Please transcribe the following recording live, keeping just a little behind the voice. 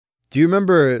Do you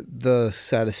remember the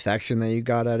satisfaction that you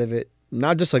got out of it?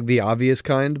 Not just like the obvious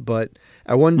kind, but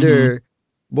I wonder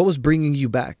what was bringing you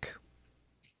back?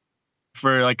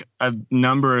 For like a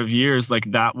number of years, like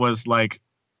that was like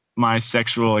my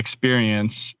sexual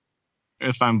experience.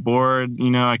 If I'm bored,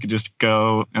 I could just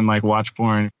go and like watch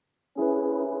porn.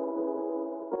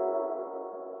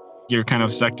 You're kind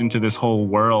of sucked into this whole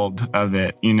world of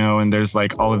it, and there's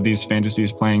like all of these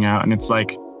fantasies playing out. And it's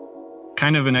like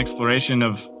kind of an exploration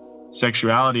of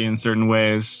sexuality in certain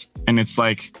ways. And it's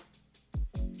like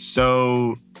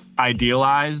so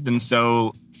idealized and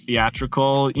so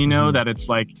theatrical, that it's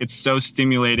like, it's so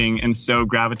stimulating and so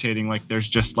gravitating. Like there's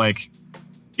just like,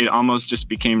 it almost just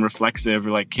became reflexive,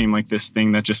 or like came like this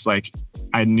thing that just like,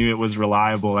 I knew it was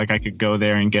reliable. Like I could go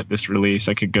there and get this release.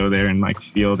 I could go there and like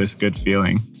feel this good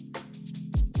feeling.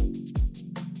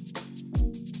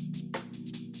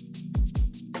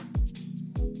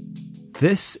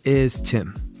 This is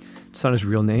Tim. It's not his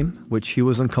real name, which he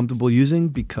was uncomfortable using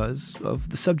because of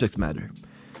the subject matter.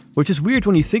 Which is weird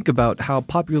when you think about how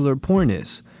popular porn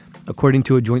is. According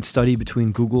to a joint study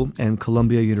between Google and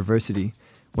Columbia University,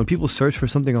 when people search for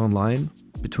something online,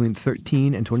 between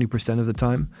 13 and 20% of the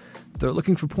time, they're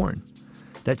looking for porn.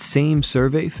 That same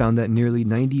survey found that nearly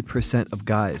 90% of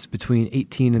guys between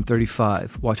 18 and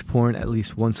 35 watch porn at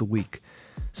least once a week.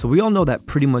 So we all know that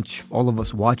pretty much all of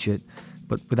us watch it,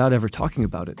 but without ever talking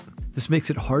about it. This makes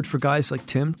it hard for guys like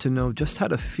Tim to know just how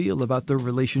to feel about their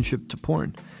relationship to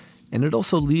porn. And it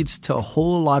also leads to a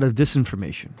whole lot of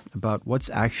disinformation about what's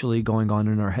actually going on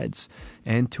in our heads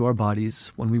and to our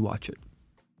bodies when we watch it.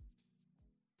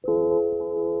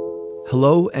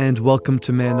 Hello and welcome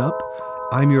to Man Up.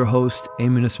 I'm your host,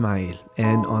 Ayman Ismail,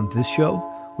 and on this show,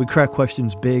 we crack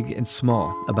questions big and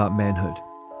small about manhood.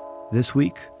 This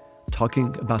week,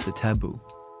 talking about the taboo.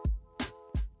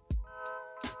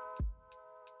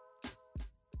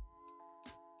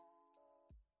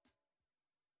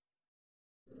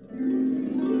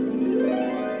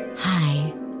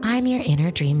 Hi, I'm your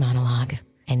inner dream monologue,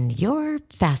 and you're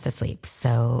fast asleep,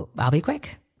 so I'll be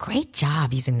quick. Great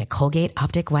job using the Colgate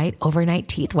Optic White Overnight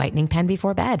Teeth Whitening Pen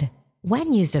before bed.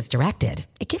 When used as directed,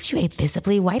 it gives you a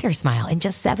visibly whiter smile in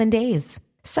just 7 days.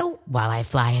 So while I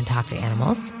fly and talk to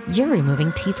animals, you're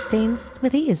removing teeth stains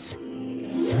with ease.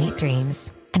 Sweet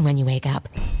dreams. And when you wake up,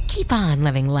 keep on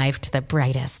living life to the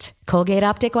brightest. Colgate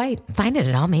Optic White. Find it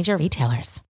at all major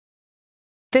retailers.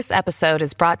 This episode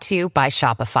is brought to you by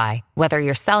Shopify. Whether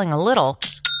you're selling a little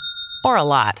or a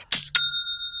lot,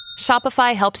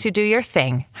 Shopify helps you do your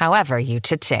thing, however you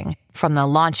cha-ching. From the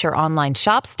launch your online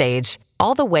shop stage,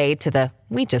 all the way to the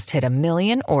we just hit 1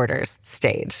 million orders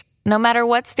stage. No matter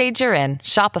what stage you're in,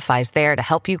 Shopify's there to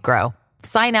help you grow.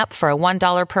 Sign up for a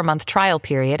 $1 per month trial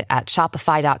period at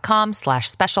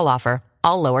shopify.com/special offer,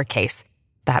 all lowercase.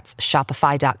 That's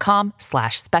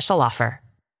shopify.com/special offer.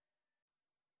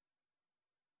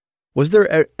 Was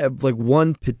there like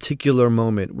one particular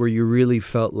moment where you really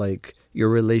felt like your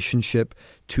relationship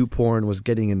to porn was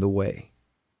getting in the way?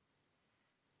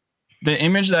 The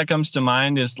image that comes to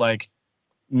mind is like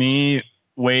me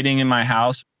waiting in my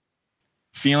house,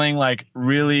 feeling like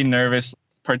really nervous,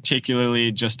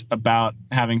 particularly just about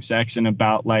having sex and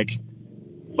about like,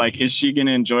 is she going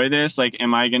to enjoy this? Like,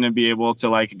 am I going to be able to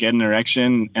like get an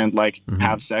erection and like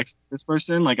have sex with this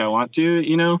person? Like I want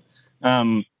to,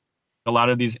 a lot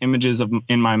of these images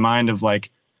in my mind of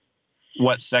like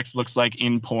what sex looks like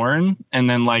in porn, and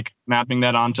then like mapping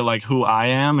that onto like who I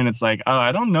am. And it's like, oh,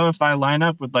 I don't know if I line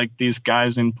up with like these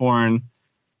guys in porn,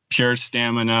 pure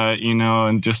stamina,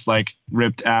 and just like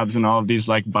ripped abs and all of these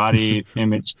like body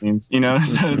image things,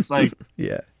 so it's like,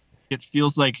 yeah, it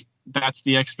feels like that's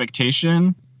the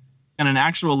expectation. On an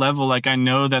actual level, like I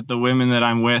know that the women that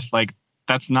I'm with, like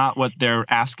that's not what they're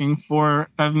asking for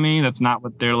of me. That's not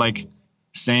what they're like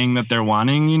saying that they're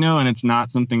wanting, and it's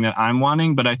not something that I'm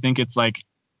wanting. But I think it's like,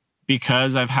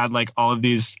 because I've had like all of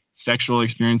these sexual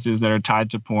experiences that are tied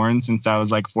to porn since I was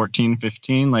like 14,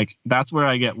 15, like that's where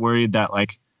I get worried that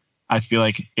like, I feel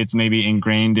like it's maybe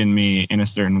ingrained in me in a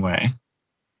certain way.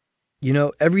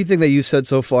 Everything that you said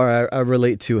so far, I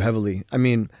relate to heavily. I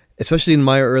mean, especially in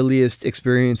my earliest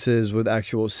experiences with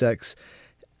actual sex,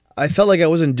 I felt like I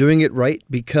wasn't doing it right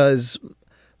because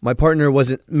my partner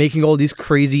wasn't making all these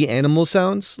crazy animal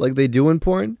sounds like they do in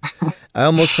porn. I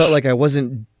almost felt like I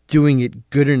wasn't doing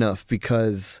it good enough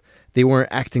because they weren't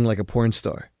acting like a porn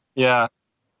star. Yeah.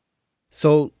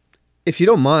 So if you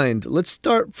don't mind, let's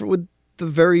start with the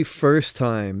very first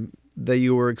time that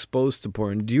you were exposed to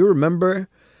porn. Do you remember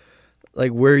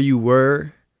like where you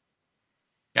were?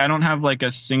 I don't have like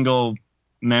a single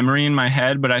memory in my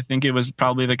head, but I think it was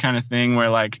probably the kind of thing where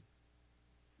like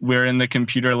we're in the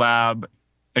computer lab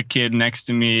a kid next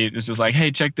to me is just like,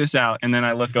 hey, check this out. And then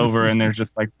I look over and there's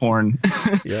just like porn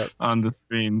Yep. on the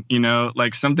screen,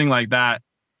 like something like that,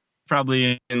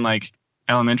 probably in like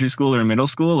elementary school or middle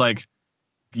school, like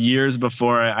years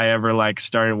before I ever like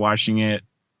started watching it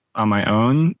on my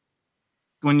own.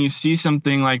 When you see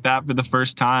something like that for the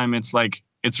first time, it's like,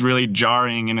 it's really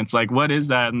jarring and it's like, what is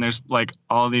that? And there's like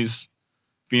all these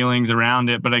feelings around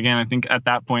it. But again, I think at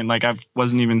that point, like I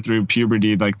wasn't even through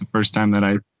puberty, like the first time that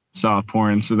I saw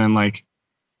porn. So then like,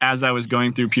 as I was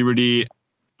going through puberty,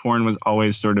 porn was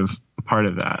always sort of a part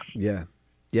of that. Yeah.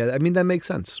 Yeah. I mean, that makes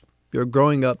sense. You're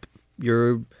growing up,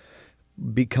 you're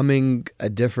becoming a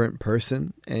different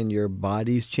person and your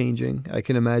body's changing. I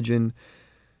can imagine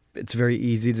it's very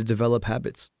easy to develop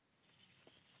habits.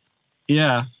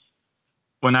 Yeah.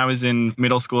 When I was in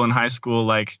middle school and high school,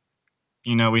 like,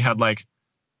 we had like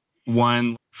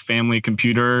one family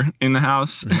computer in the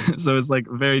house. So it's like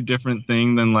a very different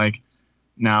thing than like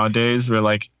nowadays where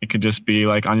like it could just be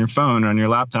like on your phone or on your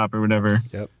laptop or whatever.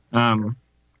 Yep.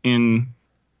 In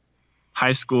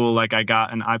high school, like I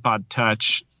got an iPod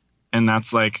Touch, and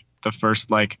that's like the first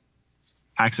like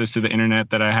access to the internet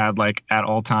that I had like at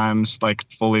all times, like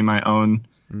fully my own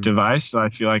device. So I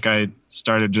feel like I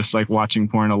started just like watching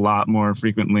porn a lot more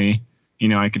frequently.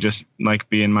 I could just like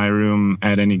be in my room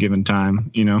at any given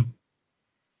time,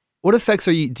 What effects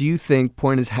do you think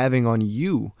porn is having on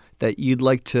you that you'd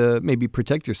like to maybe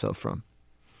protect yourself from?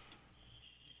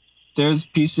 There's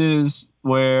pieces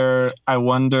where I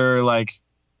wonder like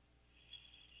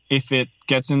if it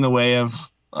gets in the way of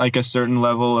like a certain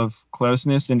level of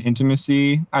closeness and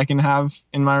intimacy I can have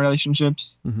in my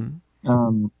relationships.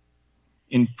 Mm-hmm.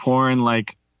 In porn,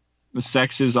 like the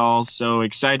sex is all so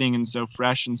exciting and so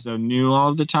fresh and so new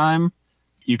all the time.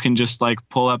 You can just like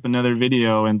pull up another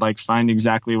video and like find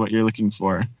exactly what you're looking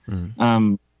for.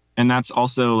 Mm. And that's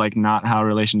also like not how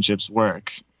relationships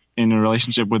work. In a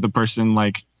relationship with a person,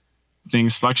 like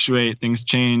things fluctuate, things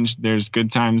change. There's good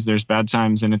times, there's bad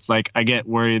times. And it's like, I get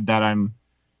worried that I'm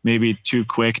maybe too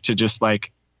quick to just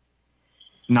like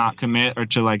not commit or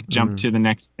to like jump to the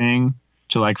next thing,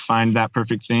 to like find that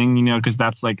perfect thing, because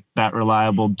that's like that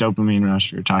reliable dopamine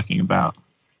rush you're talking about.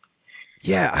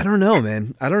 Yeah, I don't know,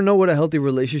 man. I don't know what a healthy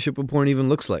relationship with porn even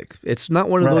looks like. It's not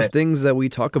one of those things that we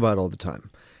talk about all the time.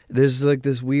 There's like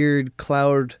this weird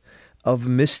cloud of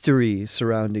mystery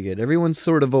surrounding it. Everyone's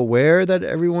sort of aware that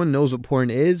everyone knows what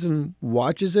porn is and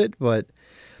watches it, but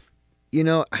I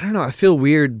don't know. I feel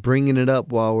weird bringing it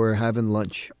up while we're having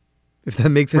lunch, if that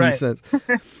makes any sense.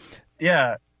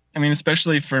 Yeah. I mean,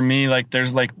 especially for me, like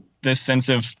there's like this sense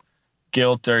of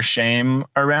guilt or shame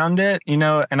around it,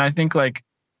 and I think like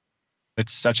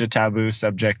it's such a taboo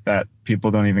subject that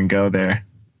people don't even go there.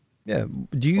 Yeah.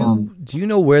 Do you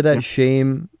know where that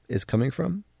shame is coming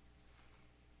from?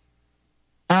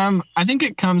 I think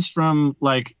it comes from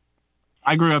like,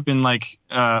 I grew up in like,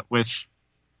 with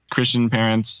Christian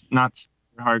parents, not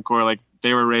super hardcore, like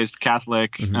they were raised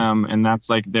Catholic, and that's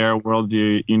like their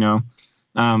worldview,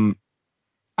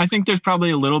 I think there's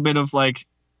probably a little bit of like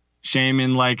shame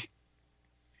in like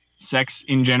sex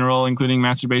in general, including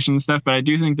masturbation and stuff. But I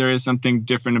do think there is something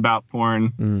different about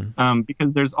porn,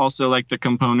 because there's also like the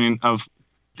component of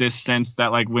this sense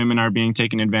that like women are being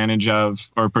taken advantage of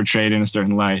or portrayed in a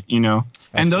certain light,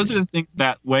 and those are the things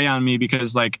that weigh on me,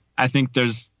 because like, I think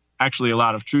there's actually a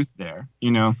lot of truth there,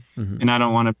 and I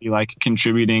don't want to be like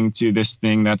contributing to this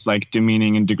thing that's like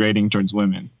demeaning and degrading towards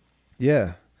women.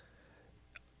 Yeah.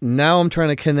 Now I'm trying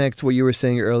to connect what you were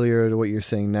saying earlier to what you're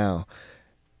saying now.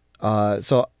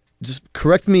 So just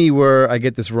correct me where I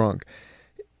get this wrong.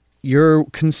 You're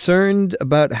concerned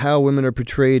about how women are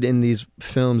portrayed in these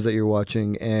films that you're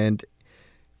watching, and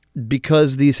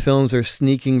because these films are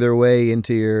sneaking their way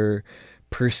into your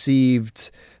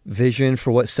perceived vision for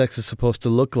what sex is supposed to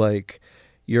look like,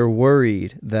 you're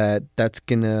worried that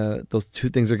those two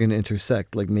things are gonna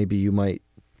intersect. Like maybe you might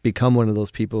become one of those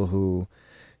people who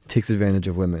takes advantage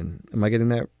of women. Am I getting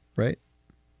that right?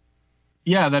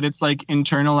 Yeah, that it's like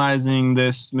internalizing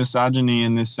this misogyny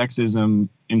and this sexism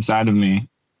inside of me.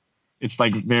 It's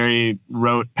like very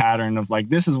rote pattern of like,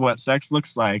 this is what sex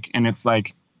looks like. And it's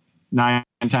like 9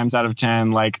 times out of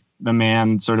 10, like the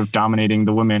man sort of dominating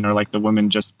the woman, or like the woman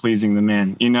just pleasing the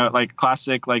men, like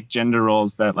classic like gender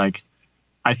roles that like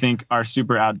I think are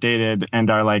super outdated and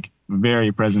are like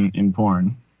very present in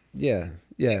porn. Yeah.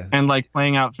 Yeah. And like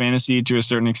playing out fantasy to a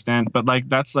certain extent, but like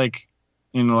that's like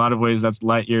in a lot of ways that's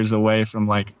light years away from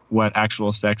like what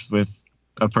actual sex with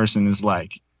a person is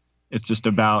like. It's just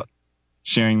about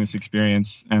sharing this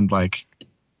experience and like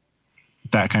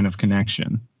that kind of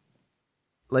connection.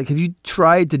 Like, have you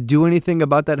tried to do anything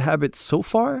about that habit so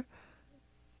far?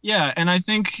 Yeah, and I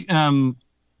think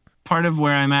part of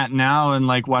where I'm at now and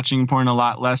like watching porn a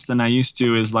lot less than I used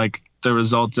to is like the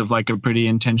result of like a pretty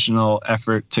intentional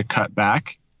effort to cut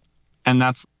back. And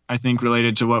that's, I think,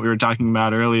 related to what we were talking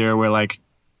about earlier, where like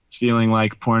feeling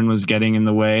like porn was getting in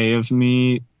the way of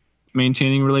me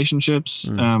maintaining relationships,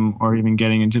 or even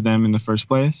getting into them in the first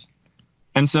place.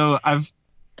 And so I've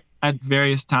at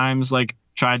various times like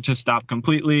tried to stop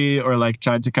completely or like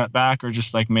tried to cut back or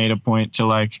just like made a point to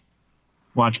like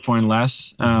watch porn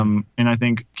less. And I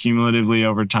think cumulatively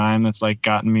over time, that's like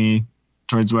gotten me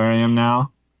towards where I am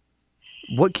now.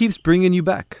 What keeps bringing you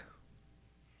back?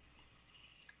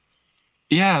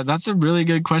 Yeah, that's a really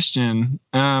good question.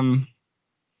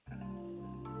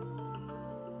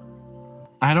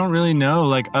 I don't really know,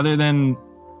 like other than,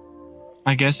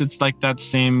 I guess it's like that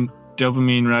same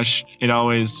dopamine rush it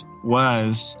always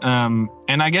was. And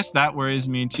I guess that worries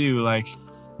me too. Like,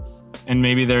 and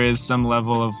maybe there is some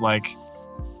level of like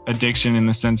addiction in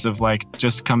the sense of like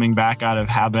just coming back out of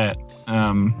habit.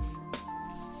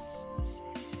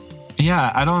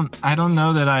 Yeah, I don't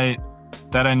know that I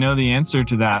know the answer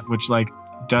to that, which like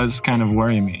does kind of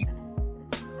worry me.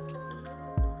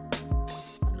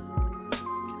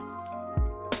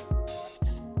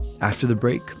 After the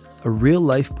break, a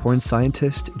real-life porn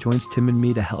scientist joins Tim and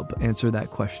me to help answer that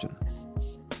question.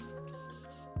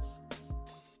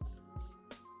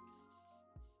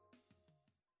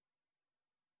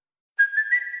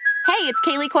 Hey, it's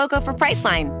Kaylee Cuoco for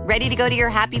Priceline. Ready to go to your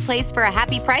happy place for a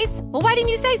happy price? Well, why didn't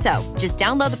you say so? Just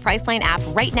download the Priceline app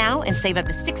right now and save up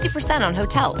to 60% on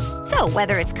hotels. So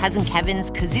whether it's Cousin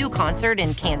Kevin's Kazoo Concert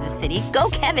in Kansas City, go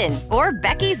Kevin, or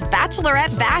Becky's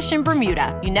Bachelorette Bash in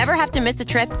Bermuda, you never have to miss a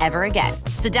trip ever again.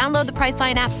 So download the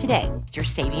Priceline app today. Your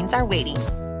savings are waiting.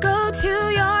 Go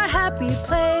to your happy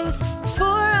place for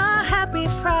a happy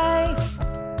price.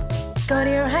 Go to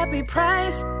your happy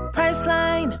price,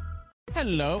 Priceline.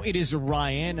 Hello, it is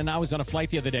Ryan, and I was on a flight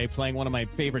the other day playing one of my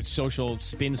favorite social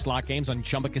spin slot games on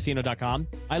ChumbaCasino.com.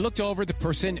 I looked over at the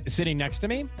person sitting next to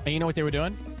me, and you know what they were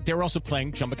doing? They were also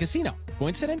playing Chumba Casino.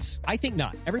 Coincidence? I think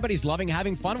not. Everybody's loving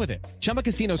having fun with it. Chumba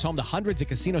Casino is home to hundreds of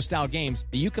casino-style games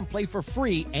that you can play for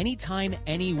free anytime,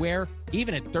 anywhere,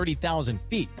 even at 30,000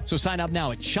 feet. So sign up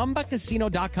now at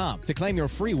ChumbaCasino.com to claim your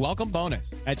free welcome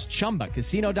bonus. That's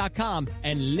ChumbaCasino.com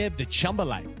and live the Chumba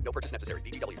life. No purchase necessary.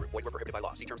 VGW. Void where prohibited by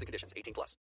law. See terms and conditions.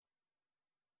 18+.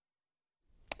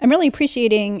 I'm really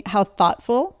appreciating how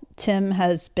thoughtful Tim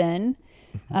has been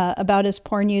about his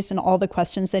porn use, and all the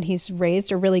questions that he's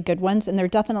raised are really good ones. And they're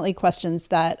definitely questions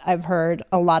that I've heard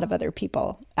a lot of other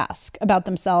people ask about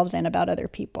themselves and about other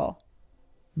people.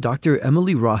 Dr.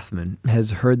 Emily Rothman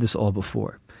has heard this all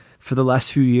before. For the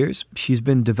last few years, she's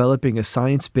been developing a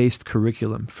science-based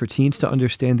curriculum for teens to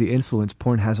understand the influence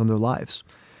porn has on their lives.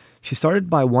 She started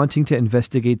by wanting to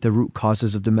investigate the root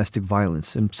causes of domestic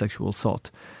violence and sexual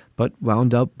assault, but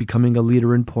wound up becoming a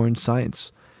leader in porn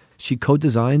science. She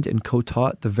co-designed and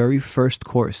co-taught the very first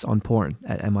course on porn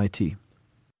at MIT.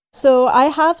 So I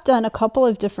have done a couple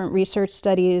of different research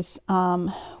studies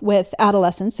with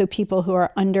adolescents, so people who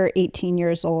are under 18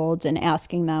 years old, and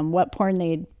asking them what porn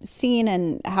they'd seen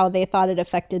and how they thought it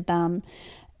affected them.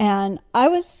 And I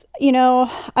was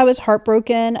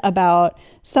heartbroken about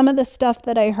some of the stuff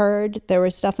that I heard. There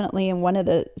was definitely, in one of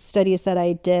the studies that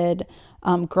I did,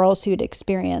 girls who'd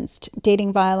experienced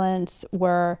dating violence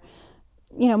were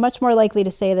much more likely to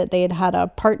say that they had had a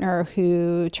partner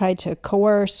who tried to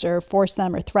coerce or force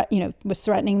them or was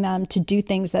threatening them to do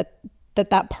things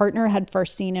that partner had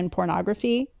first seen in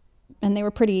pornography. And they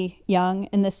were pretty young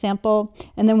in this sample.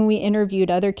 And then when we interviewed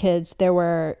other kids, there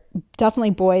were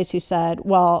definitely boys who said,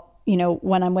 well,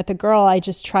 when I'm with a girl, I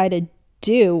just try to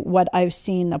do what I've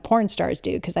seen the porn stars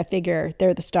do because I figure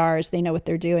they're the stars, they know what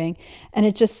they're doing. And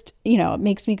it just, it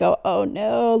makes me go, oh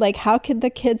no, like how could the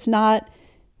kids not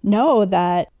know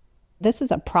that this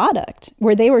is a product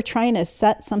where they were trying to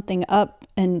set something up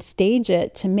and stage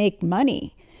it to make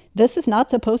money? This is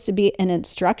not supposed to be an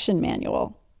instruction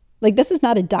manual. Like, this is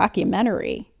not a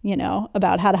documentary,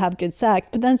 about how to have good sex.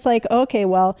 But then it's like, okay,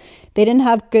 well, they didn't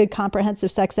have good comprehensive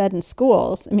sex ed in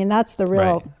schools. I mean, that's the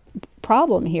real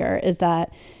problem here, is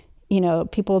that,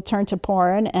 people turn to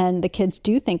porn and the kids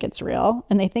do think it's real.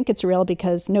 And they think it's real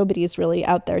because nobody's really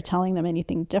out there telling them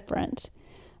anything different.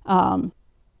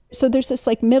 So there's this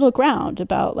like middle ground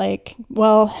about like,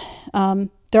 well,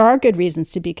 there are good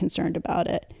reasons to be concerned about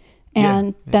it.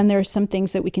 And then there's some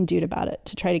things that we can do about it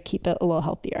to try to keep it a little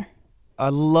healthier. I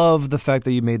love the fact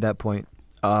that you made that point.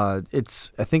 I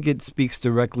think it speaks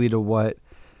directly to what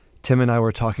Tim and I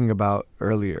were talking about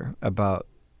earlier, about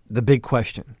the big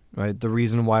question, right? The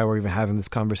reason why we're even having this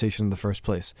conversation in the first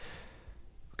place.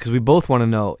 Because we both want to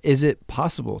know, is it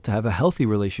possible to have a healthy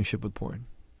relationship with porn?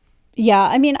 Yeah,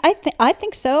 I mean, I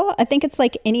think so. I think it's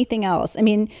like anything else. I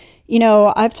mean, you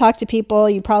know, I've talked to people,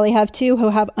 you probably have too, who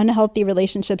have unhealthy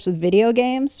relationships with video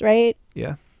games, right?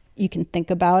 Yeah. You can think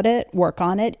about it, work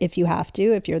on it if you have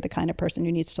to, if you're the kind of person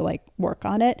who needs to like work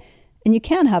on it. And you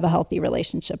can have a healthy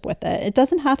relationship with it. It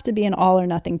doesn't have to be an all or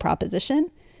nothing proposition,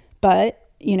 but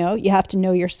you know, you have to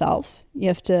know yourself. You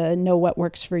have to know what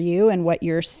works for you and what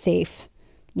your safe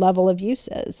level of use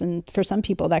is. And for some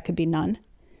people, that could be none.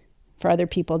 For other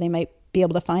people, they might be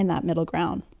able to find that middle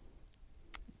ground.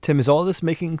 Tim, is all this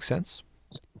making sense?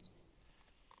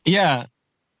 Yeah.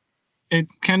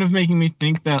 It's kind of making me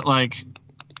think that like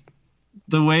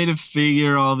the way to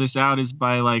figure all this out is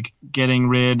by like getting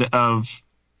rid of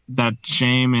that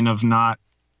shame and of not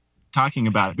talking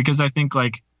about it. Because I think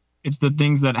like it's the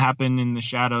things that happen in the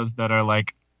shadows that are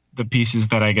like the pieces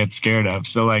that I get scared of.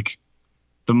 So like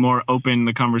the more open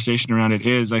the conversation around it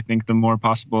is, I think the more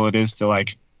possible it is to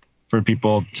like for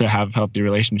people to have healthy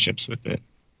relationships with it.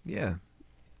 Yeah.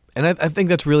 And I think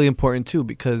that's really important too,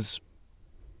 because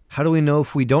how do we know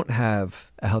if we don't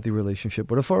have a healthy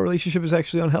relationship? What if our relationship is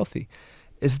actually unhealthy?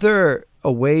 Is there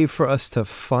a way for us to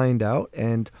find out?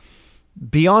 And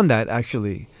beyond that,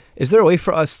 actually, is there a way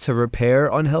for us to repair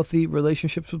unhealthy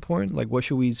relationships with porn? Like, what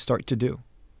should we start to do?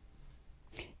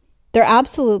 There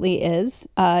absolutely is.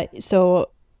 So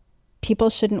people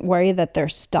shouldn't worry that they're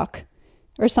stuck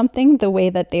or something the way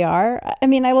that they are. I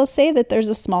mean, I will say that there's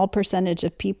a small percentage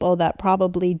of people that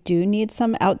probably do need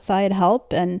some outside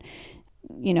help and,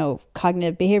 you know,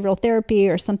 cognitive behavioral therapy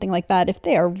or something like that, if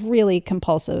they are really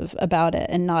compulsive about it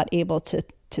and not able to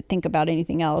think about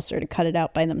anything else or to cut it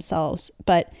out by themselves.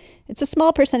 But it's a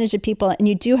small percentage of people, and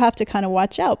you do have to kind of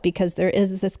watch out because there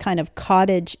is this kind of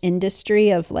cottage industry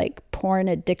of like porn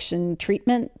addiction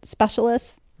treatment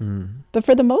specialists. But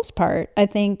for the most part, I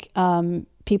think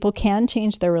people can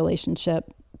change their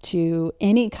relationship to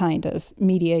any kind of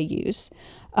media use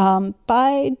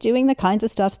by doing the kinds of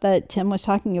stuff that Tim was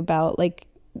talking about, like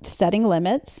setting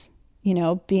limits, you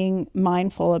know, being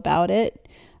mindful about it,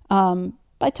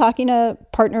 by talking to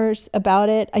partners about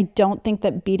it. I don't think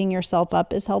that beating yourself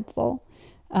up is helpful.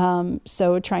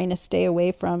 So trying to stay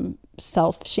away from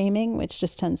self-shaming, which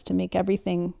just tends to make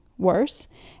everything worse,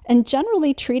 and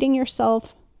generally treating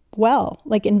yourself well,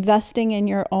 like investing in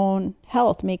your own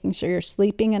health, making sure you're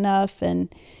sleeping enough and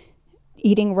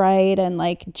eating right, and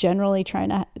like generally trying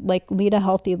to like lead a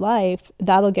healthy life.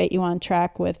 That'll get you on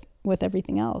track with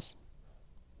everything else.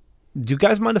 Do you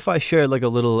guys mind if I share like a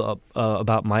little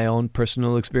about my own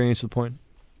personal experience with porn?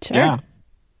 Sure. Yeah.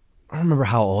 I don't remember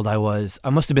how old I was.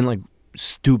 I must have been like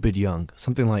stupid young,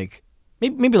 something like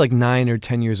maybe like 9 or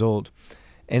 10 years old.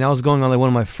 And I was going on like one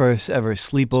of my first ever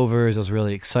sleepovers. I was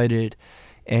really excited.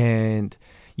 And,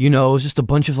 you know, it was just a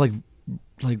bunch of like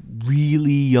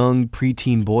really young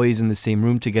preteen boys in the same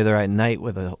room together at night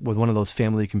with one of those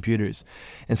family computers.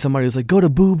 And somebody was like, go to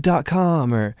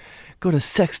boob.com or go to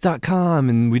sex.com.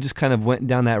 And we just kind of went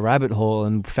down that rabbit hole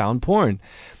and found porn.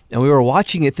 And we were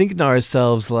watching it thinking to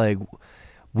ourselves, like,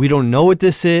 we don't know what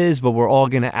this is, but we're all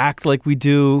going to act like we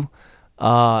do.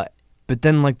 But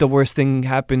then like the worst thing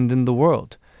happened in the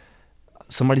world.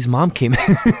 Somebody's mom came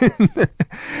in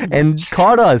and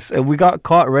caught us, and we got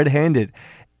caught red-handed.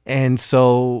 And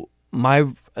so my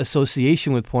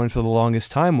association with porn for the longest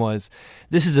time was,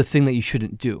 this is a thing that you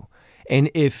shouldn't do.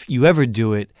 And if you ever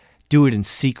do it in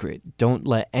secret. Don't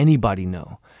let anybody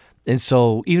know. And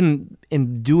so even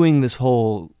in doing this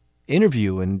whole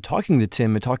interview and talking to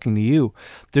Tim and talking to you,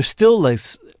 there's still like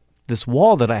this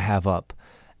wall that I have up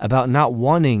about not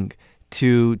wanting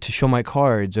to show my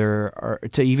cards or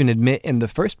to even admit in the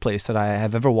first place that I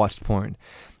have ever watched porn.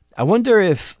 I wonder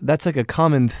if that's like a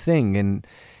common thing and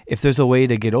if there's a way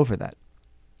to get over that.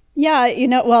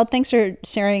 Yeah, well, thanks for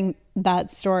sharing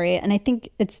that story. And I think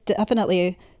it's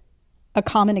definitely a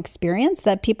common experience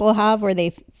that people have where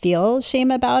they feel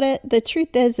shame about it. The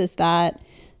truth is that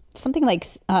something like,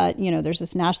 there's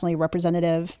this nationally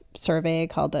representative survey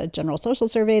called the General Social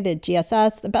Survey, the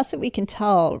GSS. The best that we can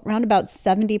tell, around about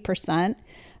 70%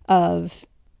 of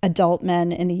adult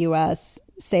men in the U.S.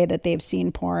 say that they've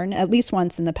seen porn at least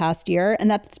once in the past year. And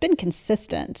that's been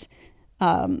consistent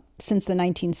since the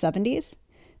 1970s.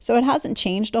 So it hasn't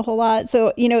changed a whole lot.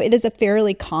 So, it is a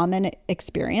fairly common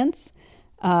experience,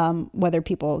 whether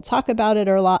people talk about it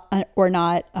or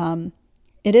not.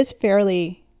 It is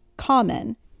fairly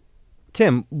common.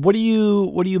 Tim, what do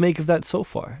you make of that so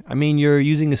far? I mean, you're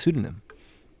using a pseudonym.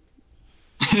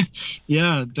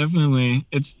 Yeah, definitely.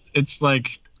 It's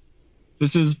like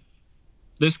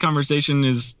this conversation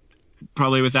is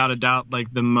probably without a doubt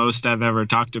like the most I've ever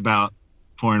talked about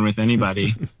porn with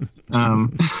anybody,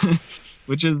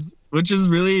 which is which is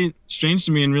really strange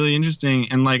to me and really interesting.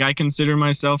 And like, I consider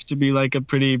myself to be like a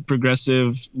pretty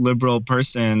progressive liberal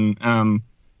person, and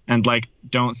like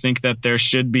don't think that there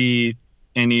should be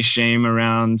any shame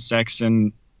around sex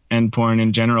and porn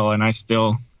in general. And I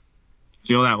still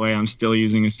feel that way. I'm still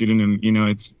using a pseudonym. You know,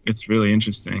 it's really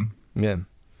interesting. Yeah.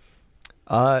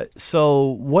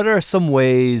 So what are some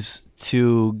ways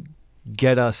to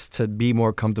get us to be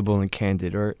more comfortable and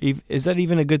candid? Or is that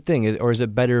even a good thing? Or is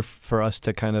it better for us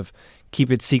to kind of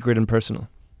keep it secret and personal?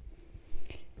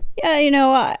 Yeah, you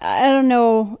know, I don't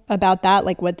know about that,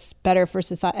 like what's better for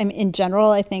society. I mean, in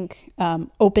general, I think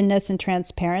openness and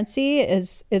transparency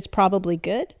is probably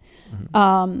good.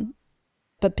 Mm-hmm.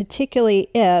 But particularly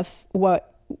if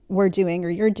what we're doing or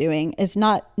you're doing is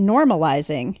not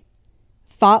normalizing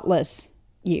thoughtless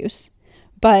use,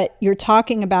 but you're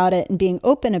talking about it and being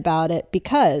open about it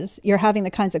because you're having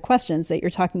the kinds of questions that you're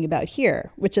talking about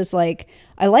here, which is like,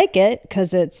 I like it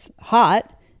because it's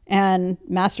hot and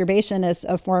masturbation is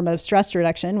a form of stress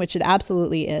reduction, which it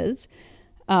absolutely is.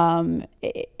 And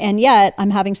yet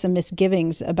I'm having some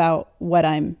misgivings about what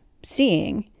I'm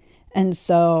seeing. And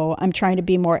so I'm trying to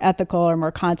be more ethical or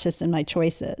more conscious in my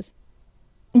choices.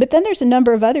 But then there's a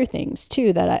number of other things,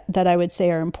 too, that I would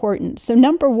say are important. So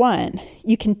number one,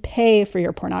 you can pay for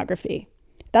your pornography.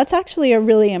 That's actually a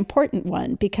really important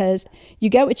one because you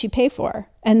get what you pay for.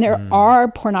 And there are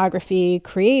pornography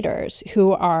creators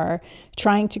who are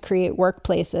trying to create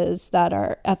workplaces that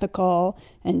are ethical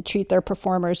and treat their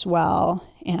performers well.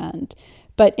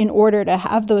 But in order to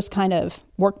have those kind of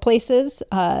workplaces,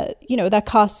 that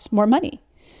costs more money.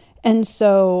 And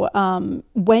so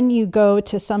when you go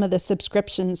to some of the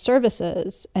subscription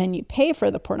services and you pay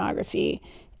for the pornography,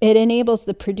 it enables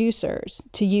the producers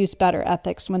to use better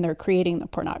ethics when they're creating the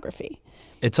pornography.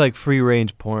 It's like free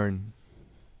range porn.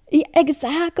 Yeah,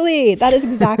 exactly. That is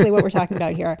exactly what we're talking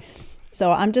about here. So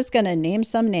I'm just going to name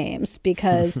some names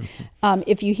because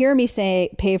if you hear me say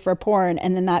pay for porn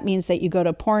and then that means that you go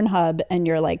to Pornhub and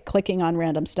you're like clicking on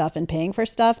random stuff and paying for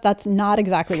stuff, that's not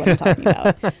exactly what I'm talking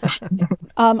about.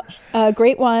 A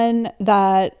great one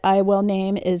that I will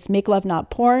name is Make Love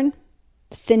Not Porn.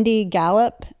 Cindy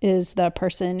Gallop is the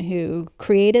person who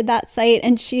created that site,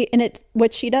 and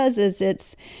what she does is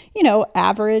it's,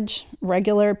 average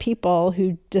regular people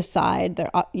who decide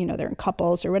they're in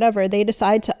couples or whatever, they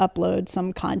decide to upload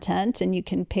some content, and you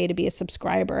can pay to be a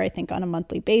subscriber, I think, on a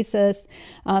monthly basis,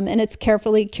 and it's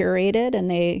carefully curated, and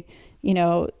they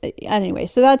anyway,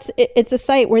 so it's a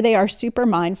site where they are super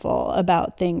mindful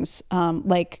about things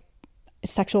like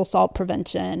sexual assault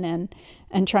prevention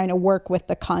and trying to work with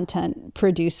the content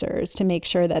producers to make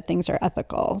sure that things are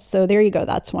ethical. So there you go.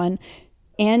 That's one.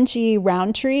 Angie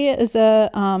Roundtree is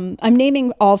I'm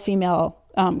naming all female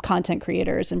content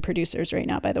creators and producers right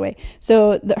now, by the way.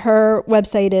 So her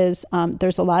website is,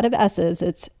 there's a lot of S's.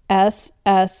 It's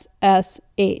SSSH.com.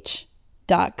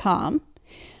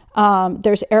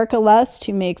 There's Erica Lust,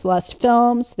 who makes Lust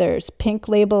Films. There's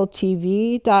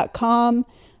PinkLabelTV.com.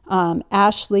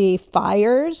 Ashley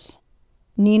Fires,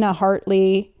 Nina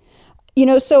Hartley,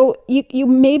 so you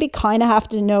maybe kind of have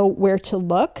to know where to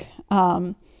look.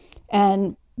 And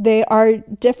they are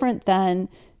different than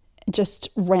just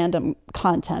random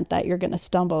content that you're going to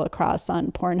stumble across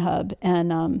on Pornhub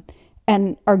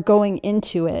and are going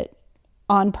into it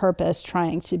on purpose,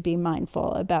 trying to be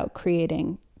mindful about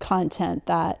creating content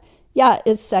that,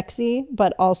 is sexy,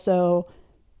 but also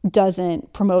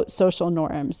doesn't promote social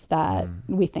norms that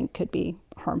we think could be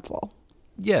harmful.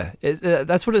 Yeah,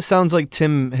 that's what it sounds like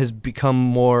Tim has become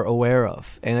more aware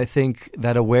of. And I think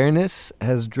that awareness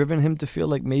has driven him to feel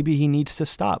like maybe he needs to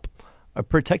stop or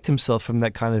protect himself from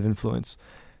that kind of influence.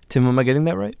 Tim, am I getting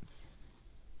that right?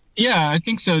 Yeah, I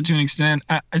think so to an extent.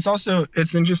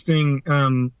 It's interesting.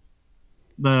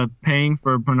 The paying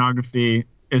for pornography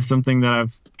is something that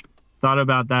I've thought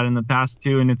about that in the past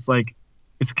too. And it's like,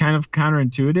 it's kind of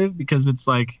counterintuitive because it's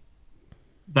like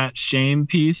that shame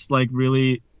piece like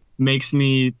really makes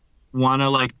me want to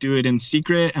like do it in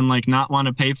secret and like not want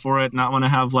to pay for it, not want to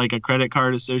have like a credit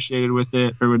card associated with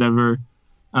it or whatever.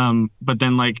 But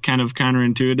then like kind of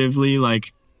counterintuitively,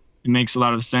 like it makes a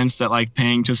lot of sense that like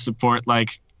paying to support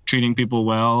like treating people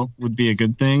well would be a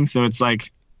good thing. So it's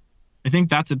like, I think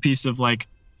that's a piece of like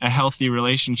a healthy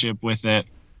relationship with it.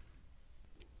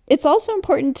 It's also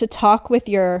important to talk with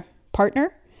your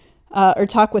partner or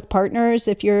talk with partners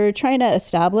if you're trying to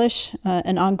establish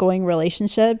an ongoing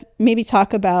relationship. Maybe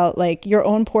talk about like your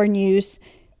own porn use,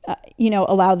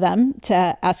 allow them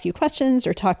to ask you questions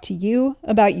or talk to you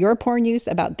about your porn use,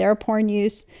 about their porn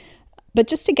use, but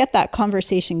just to get that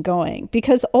conversation going.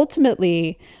 Because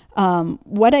ultimately,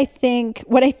 what I think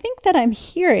that I'm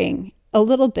hearing a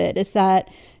little bit is that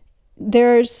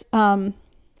there's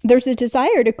a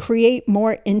desire to create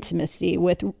more intimacy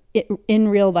with in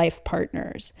real life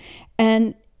partners.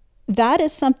 And that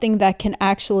is something that can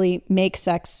actually make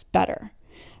sex better.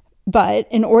 But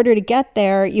in order to get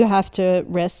there, you have to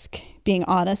risk being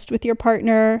honest with your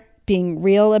partner, being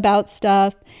real about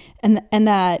stuff, and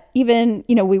that even,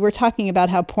 we were talking about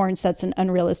how porn sets an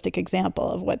unrealistic example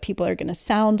of what people are going to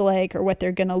sound like or what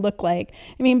they're going to look like.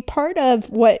 I mean, part of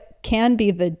what can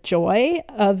be the joy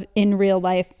of in real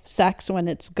life sex when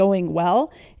it's going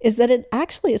well is that it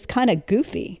actually is kind of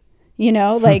goofy.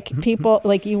 Like people,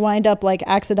 like you wind up like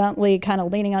accidentally kind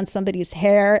of leaning on somebody's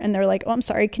hair and they're like, oh, I'm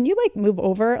sorry, can you like move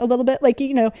over a little bit? Like,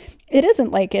 it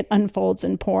isn't like it unfolds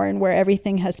in porn where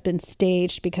everything has been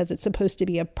staged because it's supposed to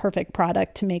be a perfect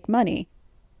product to make money.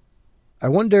 I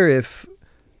wonder if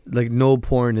like no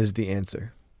porn is the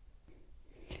answer.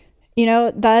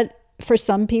 That for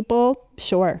some people,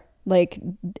 sure. Like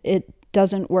it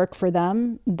doesn't work for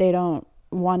them. They don't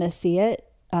want to see it.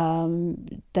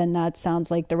 Then that sounds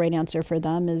like the right answer for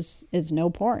them is no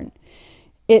porn.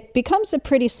 It becomes a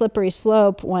pretty slippery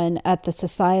slope when at the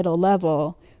societal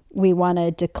level, we want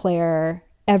to declare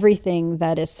everything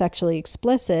that is sexually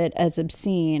explicit as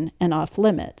obscene and off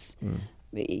limits.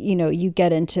 You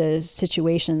get into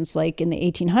situations like in the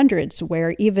 1800s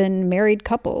where even married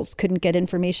couples couldn't get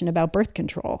information about birth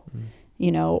control,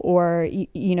 or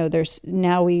there's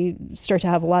now we start to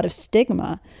have a lot of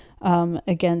stigma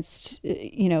against,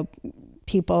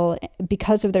 people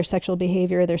because of their sexual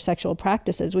behavior, their sexual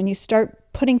practices. When you start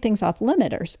putting things off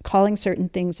limit or calling certain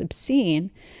things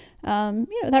obscene,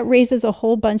 that raises a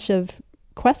whole bunch of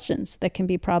questions that can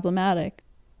be problematic.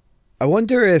 I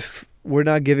wonder if we're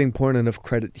not giving porn enough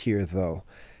credit here, though.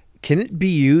 Can it be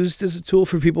used as a tool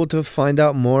for people to find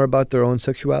out more about their own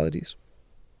sexualities?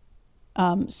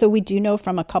 So we do know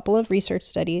from a couple of research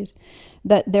studies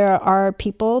that there are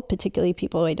people, particularly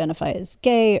people who identify as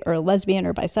gay or lesbian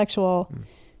or bisexual,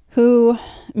 who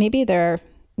maybe they're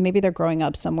growing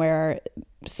up somewhere,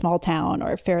 small town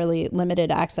or fairly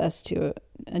limited access to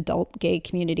adult gay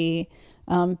community,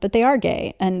 but they are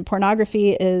gay. And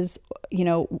pornography is,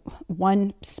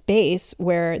 one space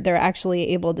where they're actually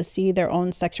able to see their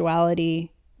own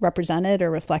sexuality represented or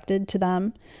reflected to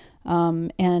them.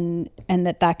 And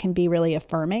that can be really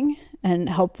affirming and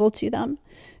helpful to them.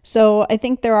 So I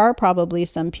think there are probably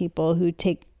some people who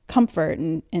take comfort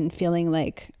in feeling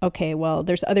like, okay, well,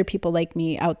 there's other people like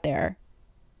me out there.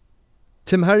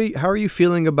 Tim, how are you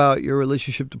feeling about your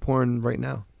relationship to porn right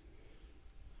now?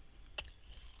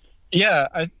 Yeah,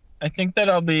 I think that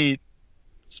I'll be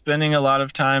spending a lot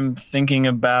of time thinking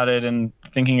about it and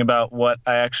thinking about what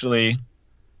I actually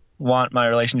want my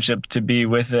relationship to be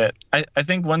with it. I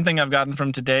think one thing I've gotten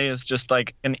from today is just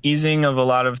like an easing of a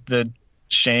lot of the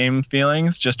shame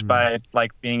feelings just by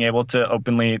like being able to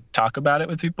openly talk about it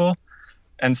with people.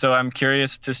 And so I'm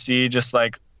curious to see just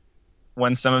like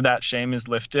when some of that shame is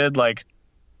lifted, like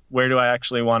where do I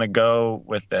actually want to go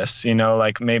with this?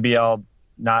 Like maybe I'll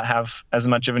not have as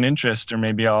much of an interest or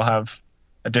maybe I'll have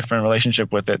a different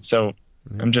relationship with it. So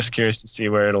I'm just curious to see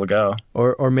where it'll go.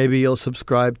 Or maybe you'll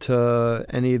subscribe to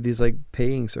any of these like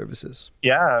paying services.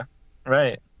 Yeah,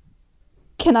 right.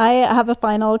 Can I have a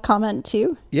final comment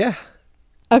too? Yeah.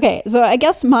 Okay, so I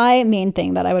guess my main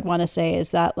thing that I would want to say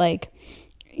is that like,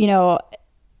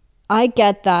 I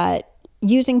get that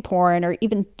using porn or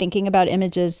even thinking about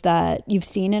images that you've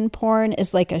seen in porn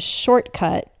is like a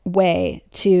shortcut way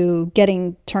to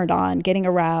getting turned on, getting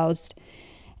aroused.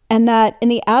 And that in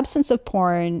the absence of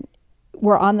porn,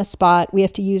 we're on the spot. We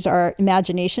have to use our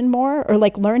imagination more or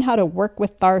like learn how to work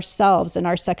with ourselves and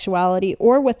our sexuality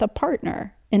or with a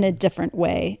partner in a different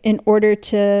way in order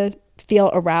to feel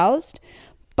aroused.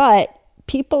 But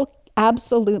people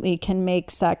absolutely can make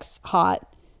sex hot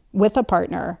with a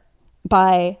partner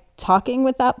by talking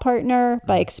with that partner,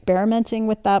 by experimenting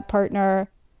with that partner.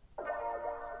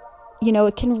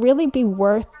 It can really be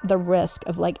worth the risk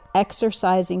of like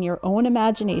exercising your own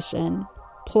imagination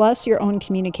plus your own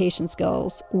communication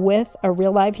skills with a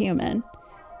real live human.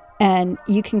 And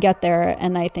you can get there.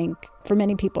 And I think for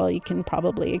many people, you can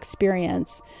probably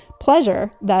experience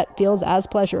pleasure that feels as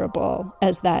pleasurable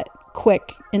as that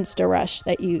quick insta rush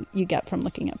that you get from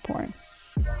looking at porn.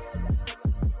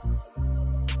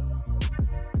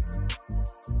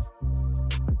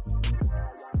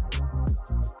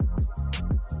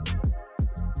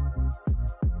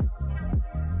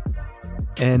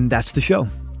 And that's the show.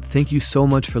 Thank you so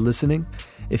much for listening.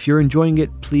 If you're enjoying it,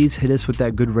 please hit us with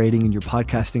that good rating in your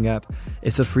podcasting app.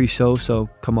 It's a free show, so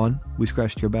come on. We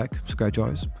scratched your back, scratch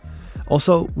ours.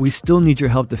 Also, we still need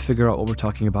your help to figure out what we're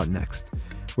talking about next.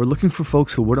 We're looking for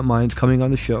folks who wouldn't mind coming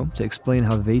on the show to explain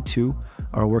how they too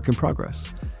are a work in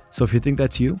progress. So if you think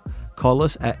that's you, call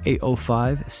us at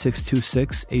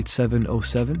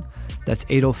 805-626-8707. That's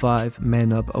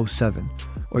 805-MAN-UP-07.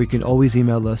 Or you can always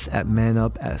email us at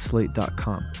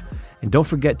manup@slate.com. And don't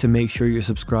forget to make sure you're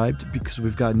subscribed because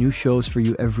we've got new shows for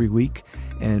you every week.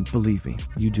 And believe me,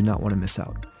 you do not want to miss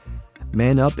out.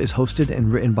 Man Up is hosted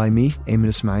and written by me, Ayman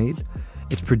Ismail.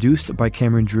 It's produced by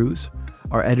Cameron Drews.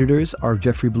 Our editors are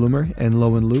Jeffrey Bloomer and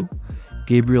Lowen Liu.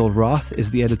 Gabriel Roth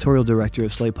is the editorial director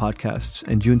of Slate Podcasts,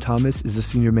 and June Thomas is the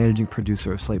senior managing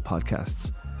producer of Slate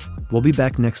Podcasts. We'll be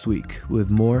back next week with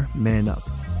more Man Up.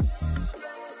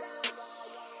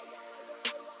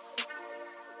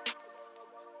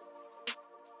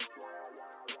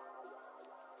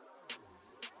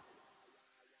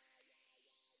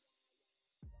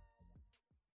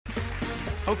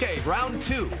 Okay, round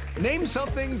two. Name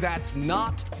something that's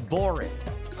not boring.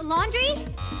 A laundry?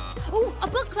 Ooh, a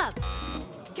book club.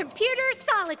 Computer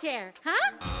solitaire,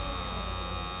 huh?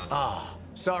 Ah, oh,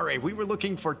 sorry, we were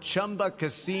looking for Chumba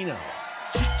Casino.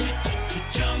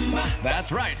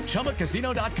 That's right,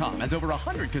 ChumbaCasino.com has over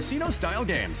 100 casino-style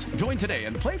games. Join today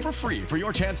and play for free for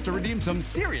your chance to redeem some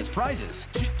serious prizes.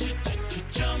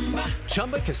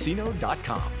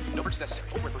 ChumbaCasino.com. No purchase necessary.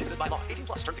 Void where prohibited by law.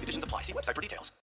 18+ terms and conditions apply. See website for details.